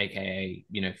 aka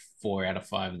 4 out of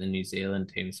 5 of the New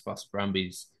Zealand teams plus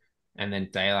Brumbies, and then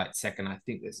Daylight second. I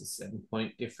think there's a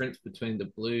 7-point difference between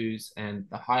the Blues and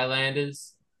the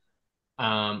Highlanders,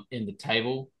 in the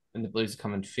table, and the Blues are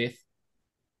coming fifth.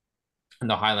 And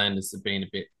the Highlanders have been a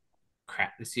bit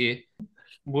crap this year.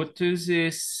 What does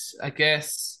this, I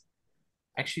guess,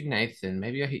 actually, Nathan,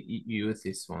 maybe I hit you with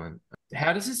this one.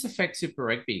 How does this affect Super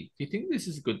Rugby? Do you think this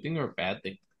is a good thing or a bad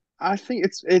thing? I think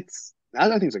I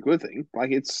don't think it's a good thing.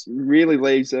 Like it's really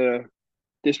leaves a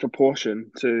disproportion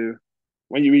to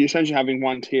when you're essentially having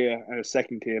one tier and a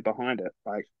second tier behind it.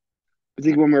 Like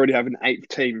particularly when we already have an 8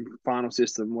 team final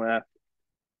system where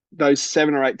those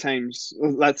 7 or 8 teams,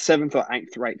 that 7th or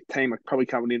 8th or 8th team are probably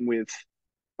coming in with,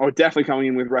 or definitely coming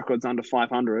in with records under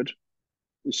 500.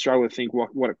 You struggle to think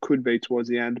what it could be towards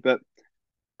the end, but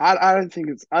I don't think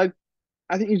I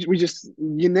think you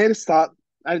need to start.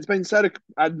 And it's been said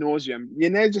ad nauseum. You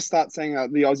need to just start seeing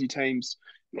the Aussie teams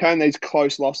turn these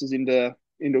close losses into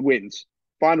wins.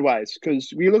 Find ways because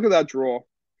you look at that draw,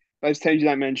 those teams you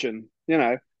don't mention.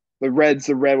 The Reds,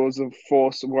 the Rebels, the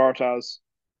Force, the Waratahs.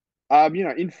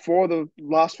 In 4 of the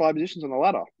last 5 positions on the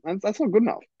ladder. And that's not good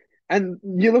enough. And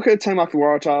you look at a team like the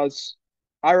Waratahs,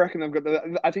 I reckon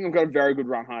I think they've got a very good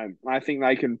run home. I think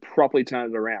they can properly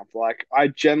turn it around. Like, I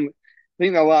think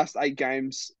the last 8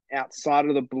 games outside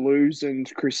of the Blues and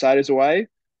Crusaders away,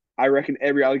 I reckon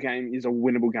every other game is a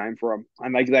winnable game for them.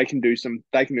 And they can do some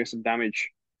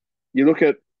damage. You look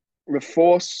at the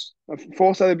Force have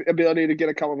the ability to get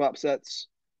a couple of upsets.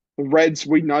 The Reds,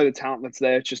 we know the talent that's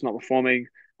there, it's just not performing.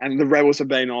 And the Rebels have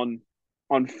been on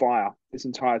fire this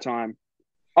entire time.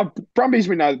 Brumbies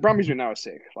we know are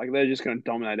sick. Like they're just going to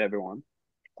dominate everyone.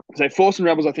 So Force and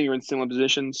Rebels, I think, are in similar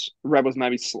positions. Rebels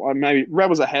maybe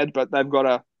Rebels ahead, but they've got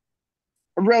a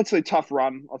relatively tough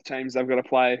run of teams they've got to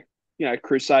play.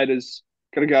 Crusaders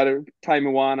got to go to play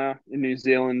Moana in New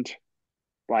Zealand,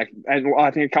 and I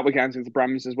think a couple of games against the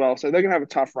Brumbies as well. So they're going to have a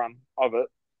tough run of it.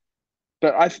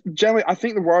 But I think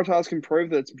the Waratahs can prove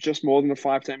that it's just more than a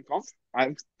 5-team comp.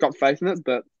 I've got faith in it,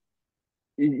 but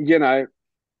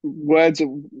words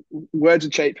are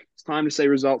cheap. It's time to see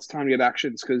results. Time to get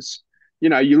actions because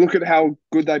you look at how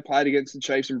good they played against the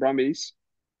Chiefs and Brumbies,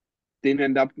 didn't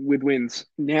end up with wins.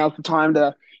 Now's the time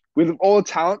to, with all the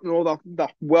talent and all the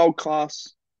world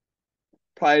class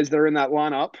players that are in that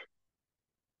lineup,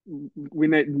 we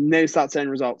need to start seeing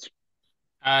results.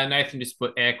 Nathan just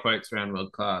put air quotes around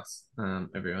world class,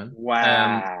 everyone.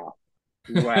 Wow.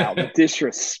 Wow, the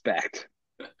disrespect.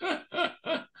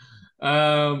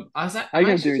 I was How you I'm gonna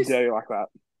do actually me just dirty like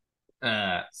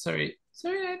that? sorry,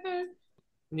 Nathan.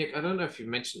 Nick, I don't know if you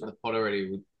mentioned the pod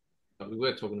already. We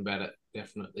were talking about it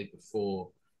definitely before,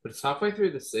 but it's halfway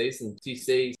through the season. Do you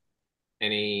see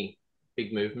any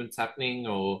big movements happening,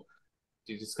 or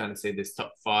do you just kind of see this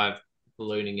top five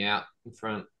ballooning out in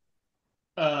front?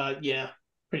 Yeah,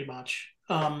 pretty much.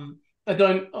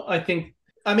 I think.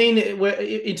 I mean,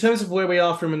 in terms of where we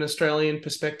are from an Australian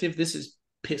perspective, this is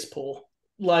piss poor.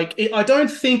 Like, I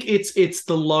don't think it's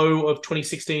the low of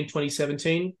 2016,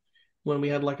 2017 when we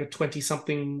had like a 20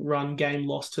 something run game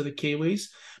lost to the Kiwis,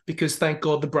 because thank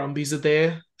God the Brumbies are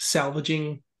there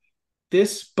salvaging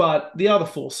this. But the other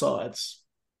four sides,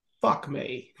 fuck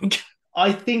me.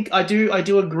 I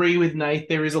do agree with Nate.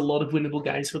 There is a lot of winnable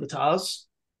games for the Tars.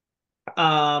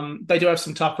 They do have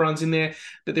some tough runs in there,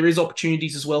 but there is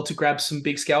opportunities as well to grab some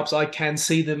big scalps. I can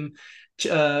see them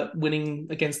winning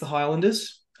against the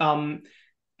Highlanders, and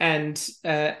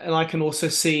I can also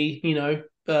see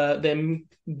them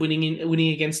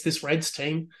winning against this Reds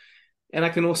team, and I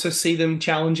can also see them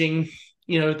challenging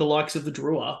the likes of the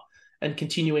Drua and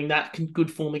continuing that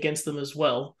good form against them as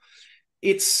well.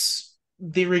 It's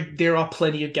there are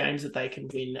plenty of games that they can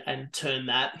win and turn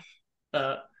that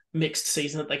uh, mixed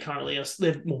season that they currently are,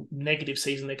 their negative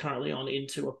season they're currently on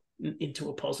into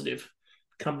a positive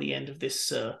come the end of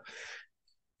this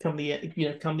come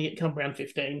round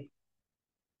 15.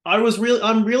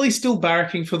 I'm really still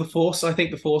barracking for the Force. I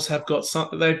think the Force they've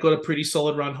got a pretty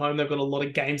solid run home. They've got a lot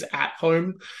of games at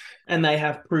home, and they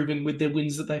have proven with their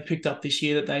wins that they picked up this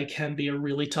year that they can be a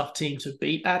really tough team to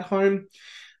beat at home.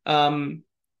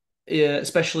 Yeah,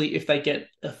 especially if they get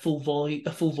a full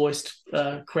voiced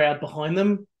crowd behind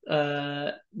them,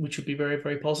 which would be very,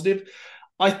 very positive.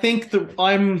 I think that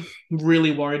I'm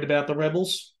really worried about the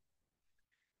Rebels,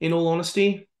 in all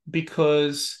honesty,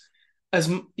 because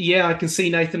yeah, I can see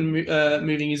Nathan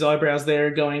moving his eyebrows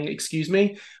there, going, "Excuse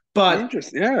me," but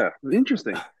Interesting. Yeah,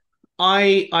 interesting.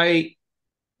 I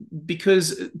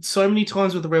because so many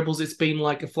times with the Rebels, it's been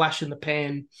like a flash in the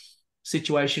pan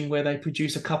situation where they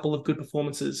produce a couple of good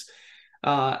performances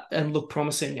and look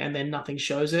promising, and then nothing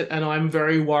shows it. And I'm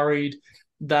very worried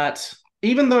that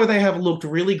even though they have looked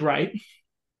really great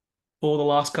for the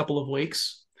last couple of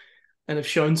weeks and have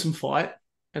shown some fight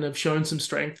and have shown some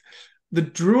strength, the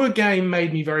Drua game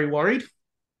made me very worried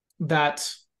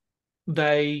that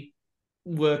they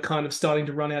were kind of starting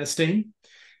to run out of steam.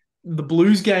 The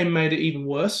Blues game made it even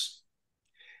worse.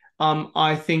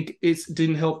 I think it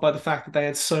didn't help by the fact that they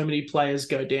had so many players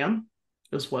go down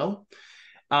as well.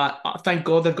 Thank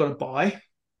God they've got a bye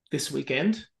this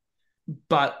weekend,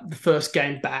 but the first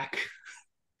game back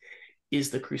is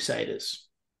the Crusaders.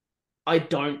 I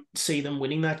don't see them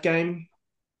winning that game,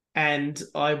 and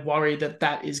I worry that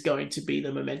that is going to be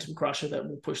the momentum crusher that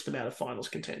will push them out of finals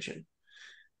contention,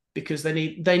 because they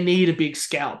need a big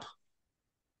scalp.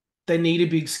 They need a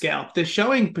big scalp. They're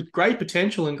showing great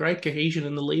potential and great cohesion,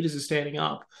 and the leaders are standing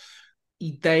up.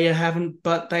 They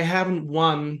haven't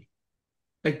won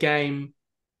a game,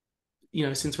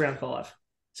 since round 5,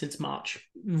 since March.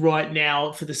 Right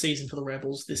now for the season for the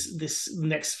Rebels, this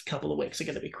next couple of weeks are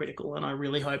going to be critical, and I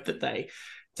really hope that they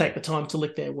take the time to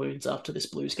lick their wounds after this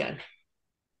Blues game.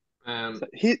 So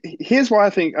here's why I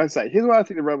think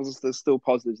the Rebels there's still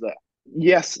positives there.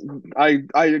 Yes, I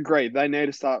agree. They need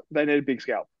to start. They need a big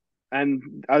scalp,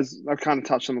 and as I've kind of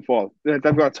touched on before, they've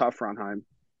got a tough run home.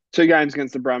 2 games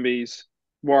against the Brumbies,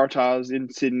 Waratahs in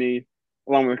Sydney,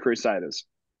 along with the Crusaders.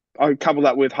 I couple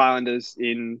that with Highlanders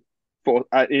in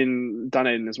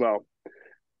Dunedin as well.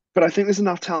 But I think there's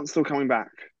enough talent still coming back.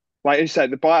 Like you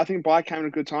said, I think bye came at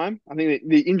a good time. I think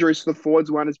the injuries to the forwards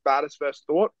weren't as bad as first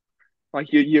thought.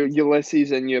 Like your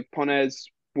Lessies and your Ponez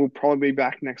will probably be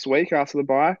back next week after the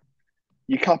bye.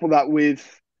 You couple that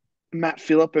with Matt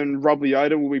Phillip and Rob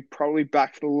Leota will be probably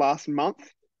back for the last month.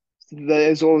 So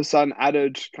there's all of a sudden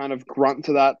added kind of grunt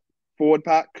to that forward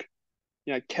pack.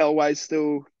 Kelway's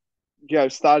still,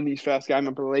 started his first game,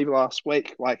 I believe, last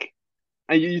week.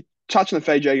 And you touch on the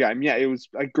Fiji game. Yeah, it was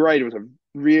a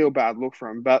real bad look for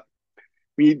him. But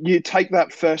you take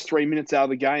that first 3 minutes out of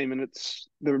the game, and it's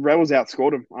the Rebels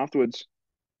outscored them afterwards.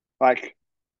 Like,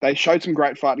 they showed some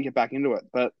great fight to get back into it.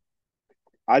 But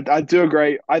I do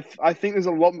agree. I think there's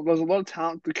a lot of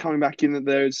talent coming back in, that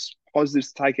there's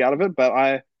positives to take out of it. But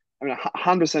I mean,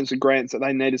 100% agreement that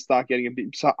they need to start getting a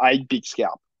big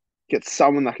scalp, get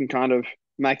someone that can kind of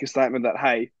make a statement that,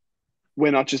 hey,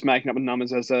 we're not just making up the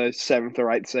numbers as a 7th or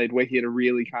 8th seed. We're here to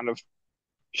really kind of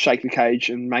shake the cage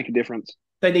and make a difference.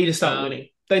 They need to start winning.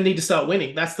 They need to start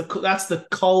winning. That's the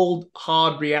cold,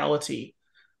 hard reality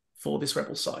for this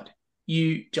Rebel side.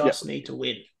 You just need to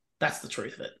win. That's the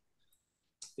truth of it.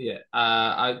 Yeah.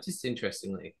 I just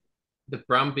interestingly, the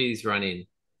Brumbies run in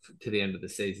to the end of the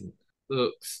season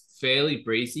looks fairly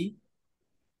breezy.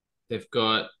 They've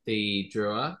got the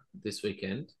Drua this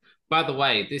weekend. By the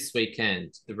way, this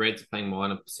weekend the Reds are playing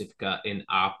Moana Pacifica in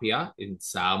Apia in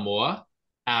Samoa,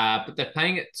 but they're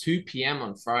playing at 2 p.m.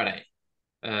 on Friday.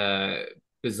 Uh,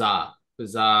 bizarre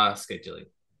scheduling.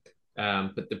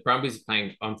 But the Brumbies are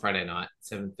playing on Friday night,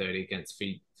 7:30 against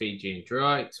Fiji and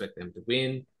Drua. I expect them to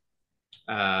win.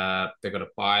 They've got a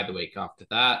bye the week after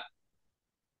that.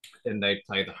 Then they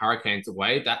play the Hurricanes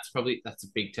away. That's a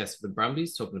big test for the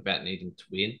Brumbies. Talking about needing to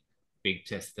win, big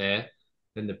test there.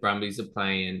 Then the Brumbies are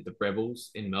playing the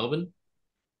Rebels in Melbourne,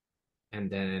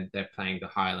 and then they're playing the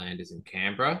Highlanders in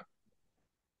Canberra.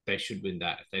 They should win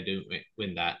that. If they do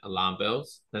win that, alarm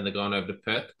bells. Then they're going over to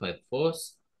Perth to play the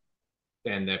Force.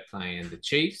 Then they're playing the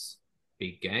Chiefs,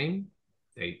 big game.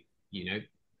 They,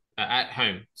 at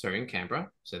home, sorry, in Canberra.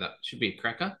 So that should be a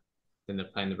cracker. Then they're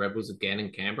playing the Rebels again in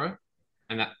Canberra,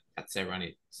 and that's their run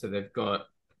in. So they've got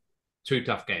two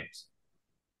tough games.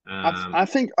 I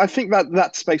think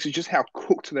that speaks to just how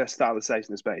cooked their start of the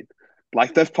season has been.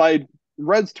 Like they've played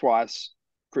Reds twice,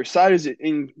 Crusaders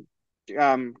in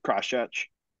Christchurch,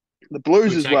 the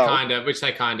Blues as well. Which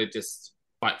they kind of just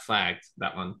white flagged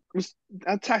that one. It was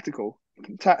a tactical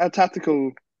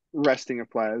resting of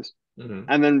players, Mm-hmm.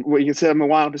 and then we can see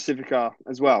Moana Pacifica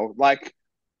as well. Like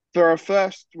for a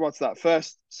first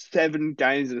 7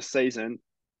 games of the season,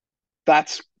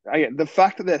 that's again the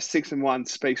fact that they're 6-1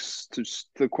 speaks to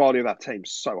the quality of that team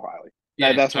so highly.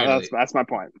 Yeah, that's totally. that's my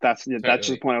point. That's just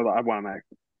the point I want to make.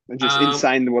 It's just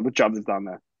insane what the Jobs have done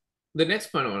there. The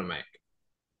next point I want to make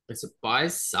is that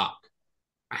buys suck.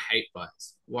 I hate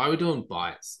buys. Why are we doing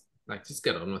buys? Like, just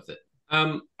get on with it.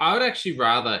 I would actually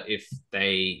rather if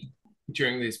they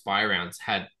during these buy rounds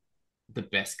had the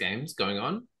best games going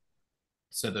on.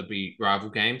 So there'll be rival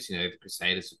games. The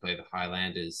Crusaders will play the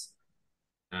Highlanders.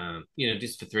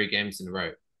 Just for 3 games in a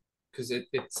row. Because it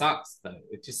sucks though.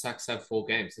 It just sucks to have 4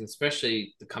 games, and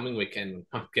especially the coming weekend when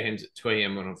 5 games at 2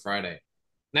 a.m. on Friday.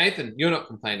 Nathan, you're not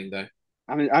complaining though.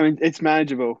 I mean, it's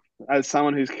manageable. As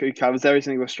someone who covers every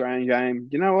single Australian game,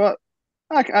 you know what?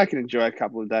 I can enjoy a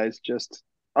couple of days, just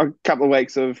a couple of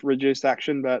weeks of reduced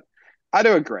action. But I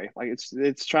do agree. Like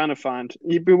it's trying to find,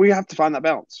 but we have to find that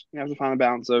balance. We have to find a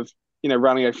balance of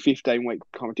running a 15-week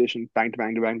competition, bang to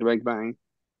bang to bang to bang to bang,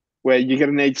 where you're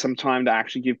going to need some time to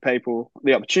actually give people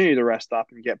the opportunity to rest up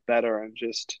and get better and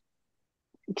just.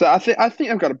 So I think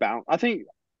I've got a balance. I think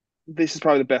this is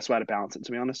probably the best way to balance it.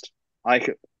 To be honest,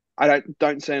 like I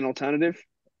don't see an alternative.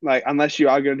 Like unless you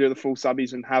are going to do the full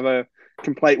subbies and have a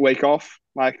complete week off,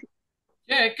 like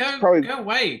yeah, go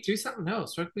away, do something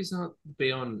else. Rugby's not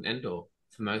be on end all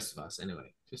for most of us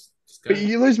anyway. Just go. But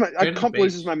you lose comp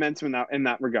loses momentum in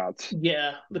that regard.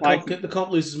 Yeah, the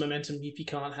comp loses momentum if you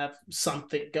can't have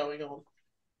something going on.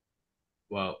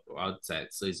 Well, I'd say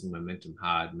it's losing momentum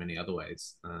hard in many other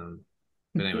ways.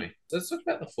 But anyway, let's talk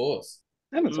about the Force.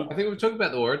 I think we've talked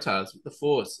about the Waratahs, but the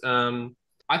Force.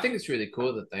 I think it's really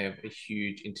cool that they have a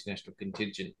huge international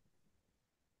contingent.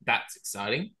 That's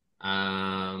exciting.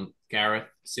 Gareth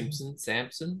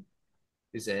Sampson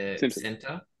is a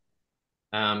centre.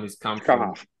 He's come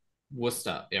from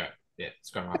Worcester. Yeah,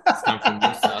 scrum half. He's come from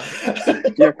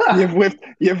Worcester.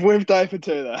 You've whiffed over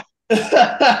 2 there.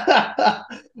 That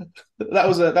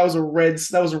was a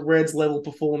Reds level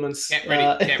performance. Get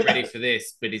ready for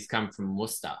this. But he's come from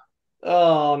Worcester.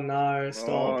 Oh no!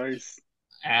 Stop.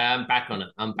 I'm back on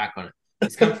it.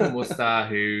 He's come from Worcester,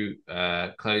 who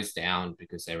closed down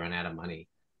because they ran out of money,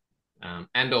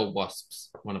 and or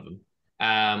Wasps, one of them.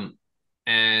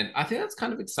 And I think that's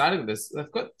kind of exciting.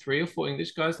 They've got 3 or 4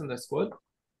 English guys in their squad,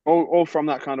 all from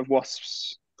that kind of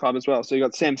Wasps club as well. So you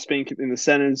got Sam Spink in the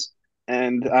centres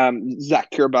and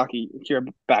Zach Kiribaki.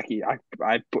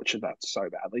 I butchered that so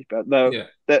badly, but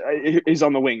he's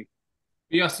on the wing.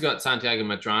 We also got Santiago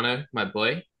Madrano, my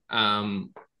boy,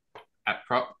 at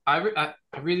prop. I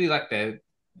really like their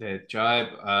jibe.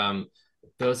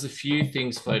 There was a few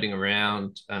things floating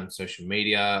around social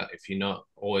media. If you're not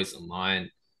always online,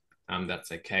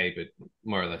 that's okay. But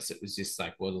more or less, it was just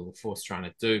like, what are the Force trying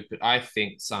to do? But I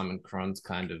think Simon Cron's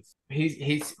kind of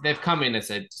they've come in as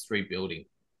they're just rebuilding,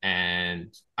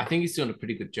 and I think he's doing a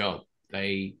pretty good job.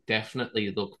 They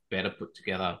definitely look better put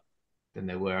together than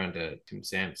they were under Tim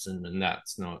Sampson, and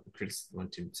that's not a criticism on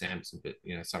Tim Sampson, but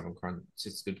Simon Cron is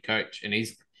just a good coach, and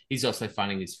he's also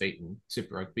finding his feet in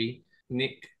Super Rugby.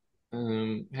 Nick, how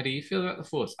do you feel about the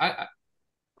Force? I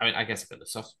mean, I guess I've got a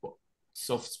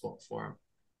soft spot for him.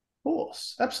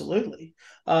 Force, absolutely.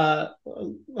 I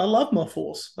love my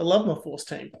Force. I love my Force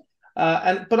team.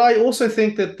 But I also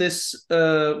think that this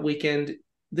weekend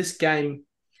this game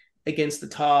against the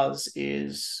Tars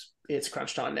it's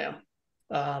crunch time now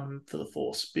for the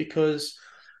Force, because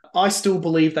I still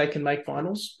believe they can make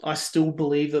finals. I still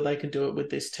believe that they can do it with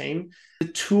this team. The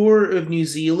tour of New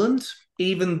Zealand,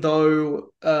 even though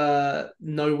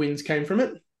no wins came from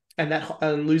it,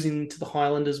 and losing to the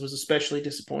Highlanders was especially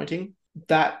disappointing,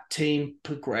 that team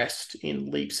progressed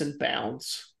in leaps and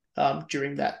bounds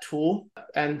during that tour.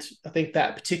 And I think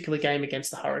that particular game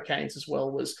against the Hurricanes as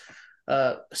well was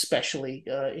especially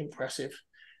impressive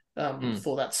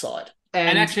for that side.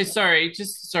 And actually,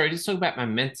 just talk about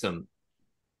momentum.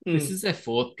 This is their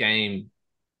 4th game.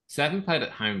 So they haven't played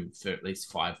at home for at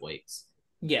least 5 weeks.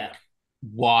 Yeah.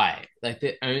 Why? Like,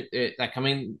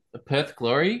 the Perth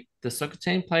Glory, the soccer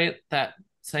team, play at that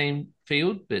same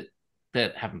field, but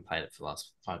that haven't played it for the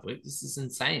last 5 weeks. This is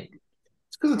insane.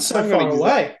 It's because it's so far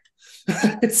away.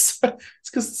 It's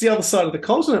because it's the other side of the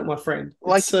continent, my friend.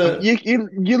 Like,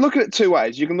 you look at it 2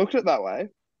 ways. You can look at it that way,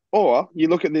 or you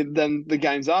look at the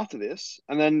games after this,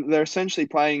 and then they're essentially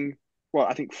playing,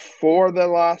 I think 4 of their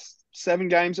last 7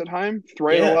 games at home,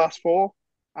 3 of the last 4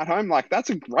 at home. Like, that's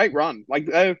a great run. Like,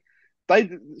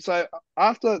 so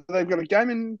after they've got a game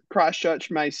in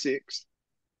Christchurch May 6th,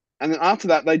 and then after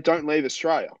that they don't leave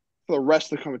Australia for the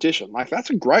rest of the competition. Like, that's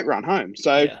a great run home.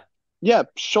 So yeah,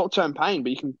 short-term pain,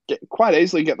 but you can quite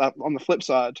easily get that on the flip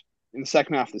side in the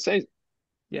second half of the season.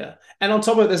 Yeah. And on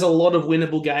top of it, there's a lot of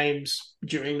winnable games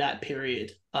during that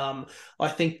period. I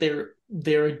think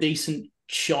they're a decent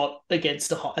shot against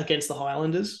the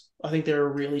Highlanders. I think they're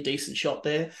a really decent shot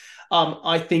there.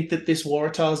 I think that this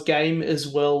Waratahs game as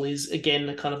well is, again,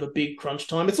 a kind of a big crunch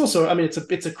time. It's also,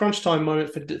 it's a crunch time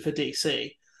moment for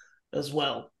DC as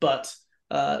well. But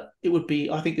I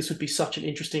think this would be such an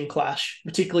interesting clash,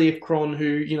 particularly if Cron,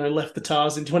 who left the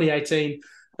Tars in 2018,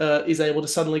 is able to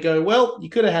suddenly go, well, you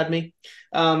could have had me,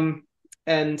 and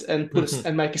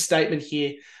and make a statement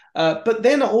here. But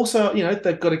then also,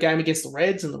 they've got a game against the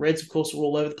Reds, and the Reds, of course, are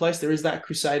all over the place. There is that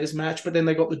Crusaders match, but then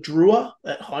they got the Drua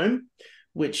at home,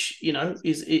 which,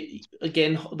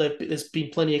 again, there's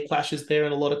been plenty of clashes there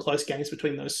and a lot of close games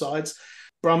between those sides.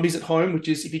 Brumbies at home, which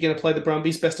is, if you're going to play the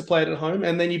Brumbies, best to play it at home.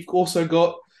 And then you've also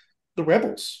got the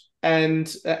Rebels and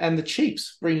the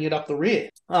Chiefs bringing it up the rear.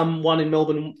 One in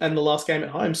Melbourne and the last game at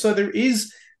home. So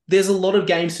there's a lot of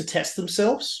games to test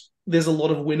themselves. There's a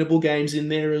lot of winnable games in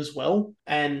there as well.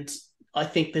 And I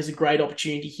think there's a great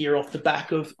opportunity here off the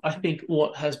back of, I think,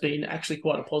 what has been actually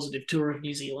quite a positive tour of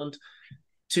New Zealand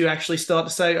to actually start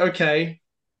to say, okay,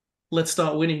 let's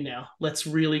start winning now. Let's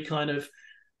really kind of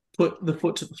put the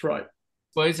foot to the throat.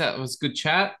 Boys, that was good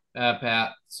chat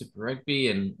about Super Rugby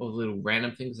and all the little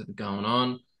random things that are going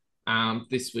on.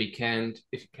 This weekend,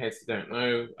 if in case you don't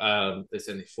know, there's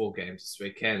only 4 games this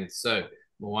weekend. So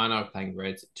Moana are playing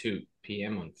Reds at 2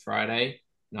 p.m. on Friday.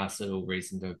 Nice little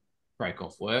reason to break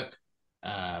off work.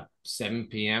 7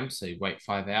 p.m. So you wait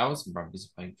 5 hours, and Brumbies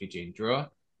are playing Fiji and Drua.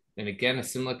 Then again, a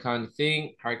similar kind of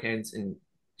thing. Hurricanes and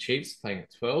Chiefs playing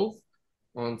at 12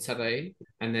 on Saturday.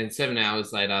 And then 7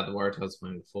 hours later, the Waratahs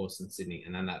playing the Force in Sydney.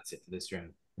 And then that's it for this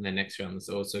round. And then next round is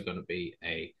also going to be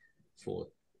a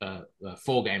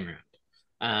 4-game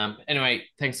round. Anyway,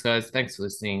 thanks, guys. Thanks for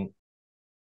listening.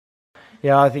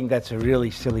 Yeah, I think that's a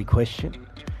really silly question.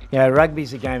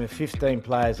 Rugby's a game of 15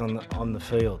 players on the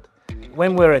field.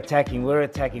 When we're attacking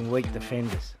weak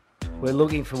defenders. We're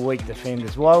looking for weak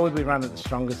defenders. Why would we run at the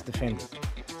strongest defenders?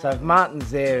 So if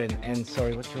Martin's there and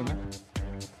sorry, what's your name?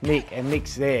 Nick, and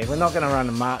Nick's there, we're not going to run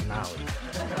a Martin, are we?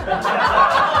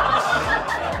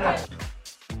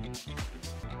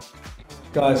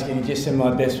 Guys, can you just send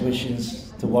my best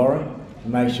wishes to Warren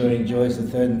and make sure he enjoys the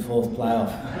 3rd and 4th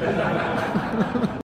playoff?